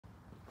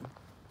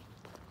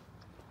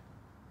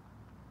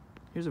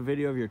Here's a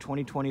video of your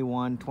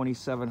 2021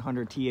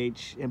 2700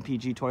 TH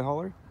MPG toy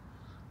hauler.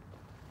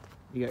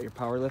 You got your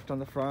power lift on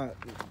the front,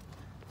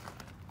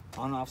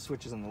 on-off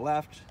switches on the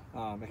left,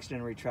 extend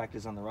and retract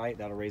is on the right.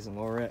 That'll raise and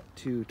lower it.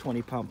 Two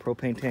 20-pound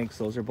propane tanks.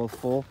 Those are both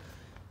full,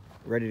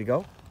 ready to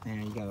go.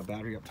 And you got a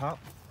battery up top.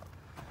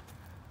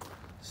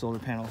 Solar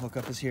panel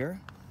hookup is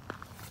here.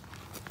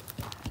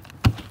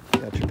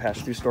 Got your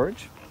pass-through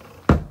storage.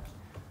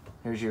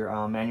 Here's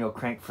your manual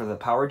crank for the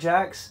power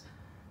jacks.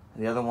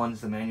 The other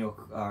one's the manual,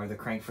 the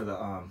crank for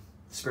the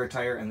spare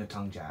tire and the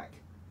tongue jack.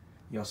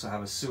 You also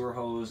have a sewer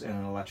hose and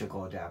an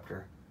electrical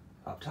adapter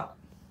up top.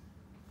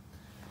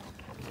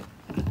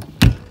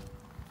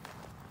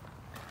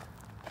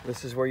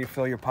 This is where you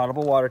fill your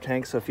potable water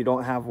tank. So if you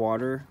don't have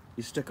water,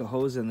 you stick a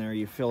hose in there,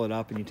 you fill it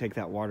up, and you take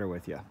that water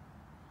with you.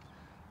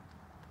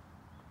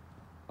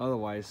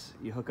 Otherwise,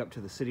 you hook up to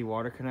the city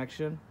water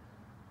connection,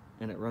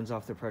 and it runs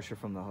off the pressure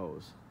from the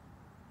hose.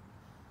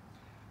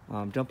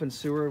 Dumping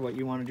sewer, what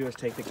you want to do is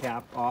take the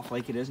cap off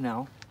like it is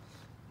now,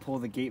 pull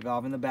the gate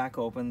valve in the back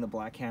open, the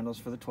black handles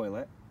for the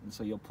toilet, and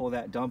so you'll pull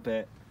that, dump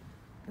it,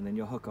 and then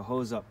you'll hook a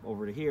hose up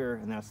over to here,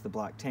 and that's the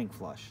black tank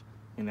flush,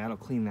 and that'll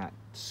clean that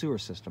sewer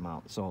system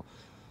out. So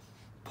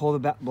pull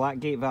the black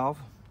gate valve,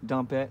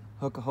 dump it,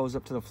 hook a hose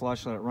up to the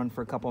flush, let it run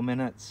for a couple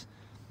minutes,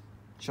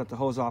 shut the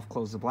hose off,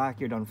 close the black,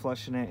 you're done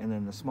flushing it, and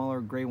then the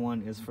smaller gray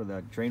one is for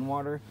the drain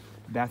water,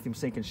 bathroom,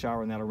 sink, and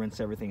shower, and that'll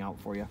rinse everything out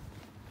for you.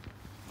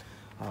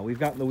 We've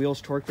got the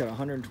wheels torqued at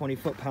 120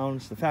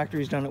 foot-pounds. The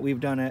factory's done it, we've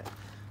done it,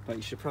 but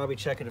you should probably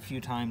check it a few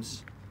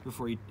times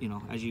before you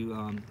know, as you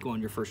go on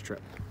your first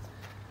trip.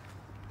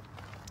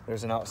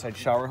 There's an outside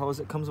shower hose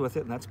that comes with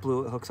it, and that's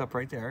blue. It hooks up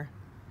right there.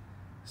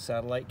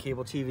 Satellite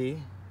cable TV,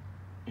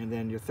 and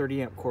then your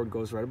 30 amp cord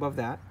goes right above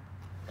that.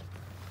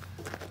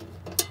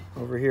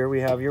 Over here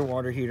we have your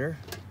water heater.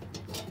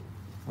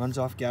 Runs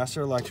off gas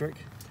or electric.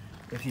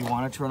 If you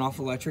want to turn off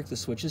electric, the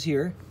switch is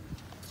here.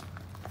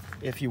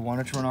 If you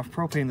want to turn off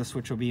propane, the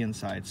switch will be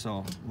inside.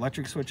 So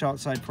electric switch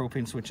outside,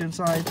 propane switch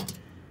inside.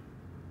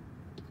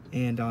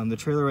 And the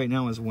trailer right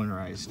now is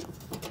winterized.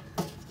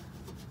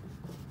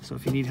 So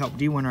if you need help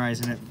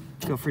de-winterizing it,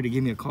 feel free to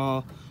give me a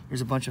call.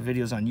 There's a bunch of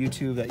videos on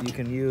YouTube that you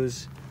can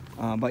use.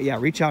 But yeah,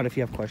 reach out if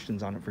you have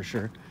questions on it for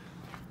sure.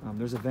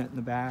 There's a vent in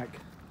the back,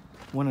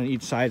 one on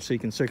each side so you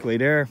can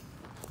circulate air.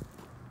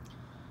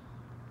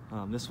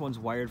 This one's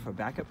wired for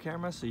backup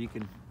camera, so you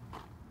can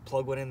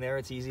plug one in there.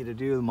 It's easy to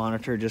do. The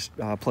monitor just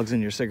plugs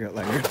in your cigarette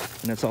lighter,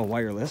 and it's all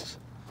wireless.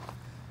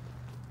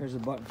 There's a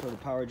button for the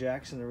power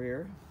jacks in the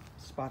rear.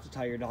 Spot to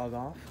tie your dog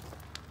off.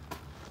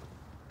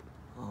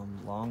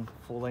 Long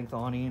full-length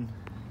awning,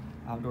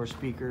 outdoor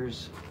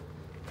speakers.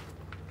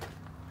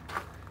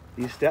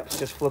 These steps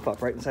just flip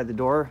up right inside the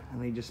door,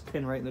 and they just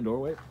pin right in the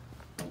doorway.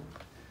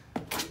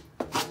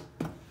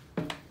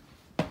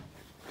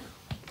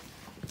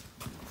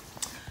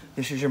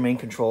 This is your main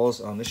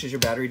controls. This is your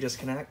battery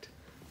disconnect.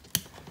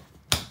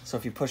 So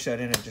if you push that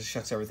in, it just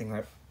shuts everything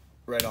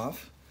right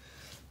off.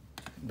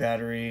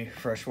 Battery,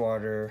 fresh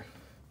water,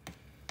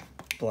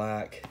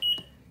 black,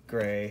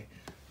 gray.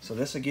 So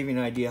this will give you an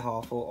idea how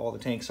full all the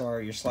tanks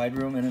are. Your slide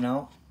room in and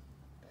out.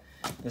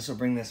 This will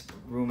bring this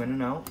room in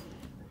and out.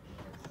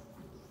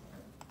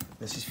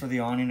 This is for the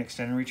awning,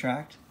 extend and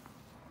retract.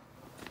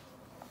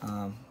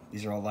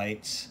 These are all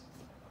lights.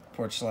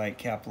 Porch light,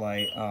 cap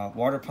light.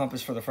 Water pump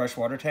is for the fresh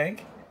water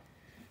tank.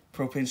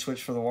 Propane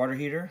switch for the water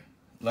heater.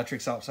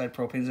 Electric's outside,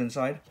 propane's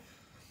inside.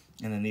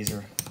 And then these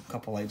are a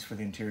couple lights for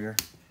the interior.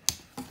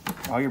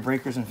 All your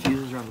breakers and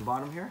fuses are on the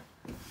bottom here.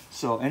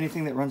 So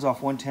anything that runs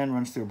off 110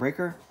 runs through a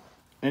breaker.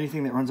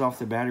 Anything that runs off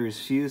the battery is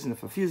fused, and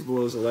if a fuse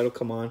blows, the light will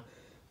come on.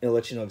 It'll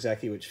let you know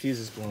exactly which fuse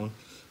is blown.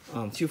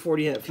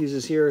 240 amp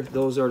fuses here,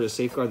 those are to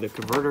safeguard the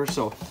converter.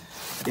 So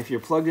if you're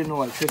plugged into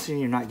electricity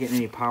and you're not getting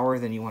any power,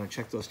 then you want to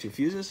check those two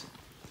fuses.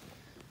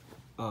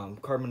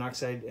 Carbon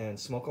monoxide and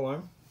smoke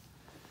alarm.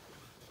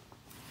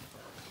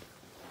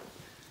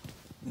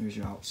 There's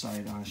your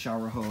outside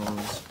shower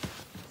hose,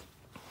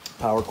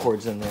 power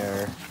cords in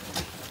there.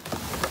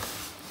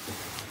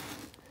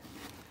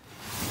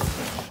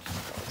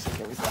 Looks like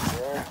everything's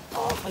there.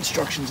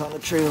 Instructions on the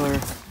trailer.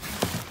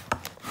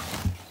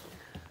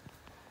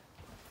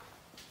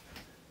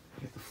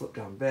 Get the flip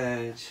down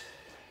bed.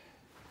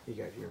 You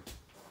got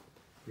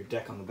your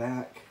deck on the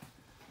back.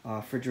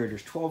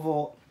 Refrigerator's 12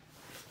 volt.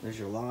 There's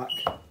your lock.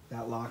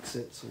 That locks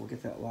it, so we'll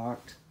get that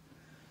locked.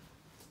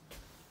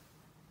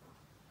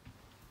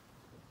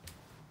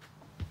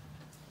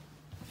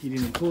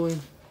 Heating and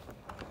cooling,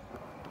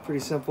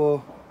 pretty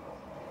simple.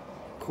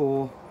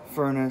 Cool,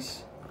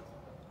 furnace,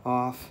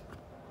 off,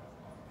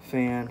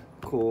 fan,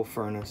 cool,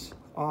 furnace,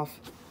 off.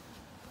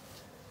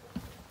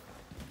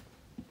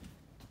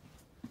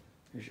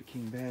 Here's your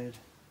king bed,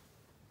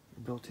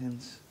 your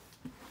built-ins.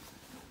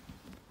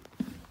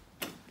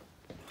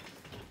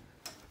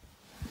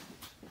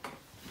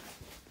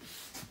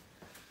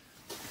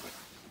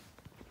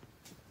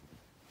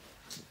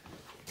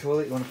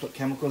 Toilet, you want to put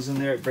chemicals in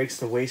there. It breaks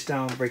the waste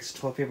down, breaks the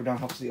toilet paper down,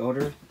 helps the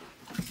odor.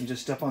 You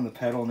just step on the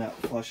pedal and that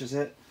flushes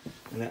it.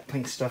 And that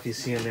pink stuff you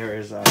see in there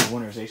is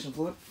winterization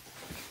fluid.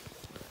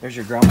 There's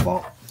your ground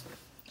fault.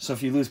 So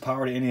if you lose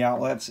power to any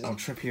outlets, it'll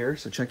trip here.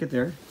 So check it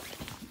there.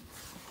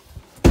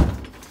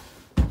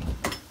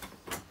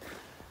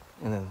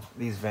 And then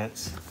these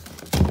vents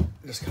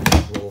just kind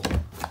of roll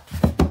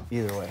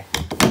either way.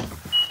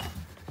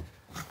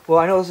 Well,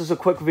 I know this is a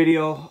quick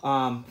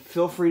video.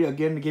 Feel free to,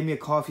 again, to give me a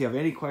call if you have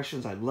any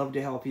questions. I'd love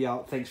to help you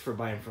out. Thanks for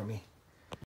buying from me.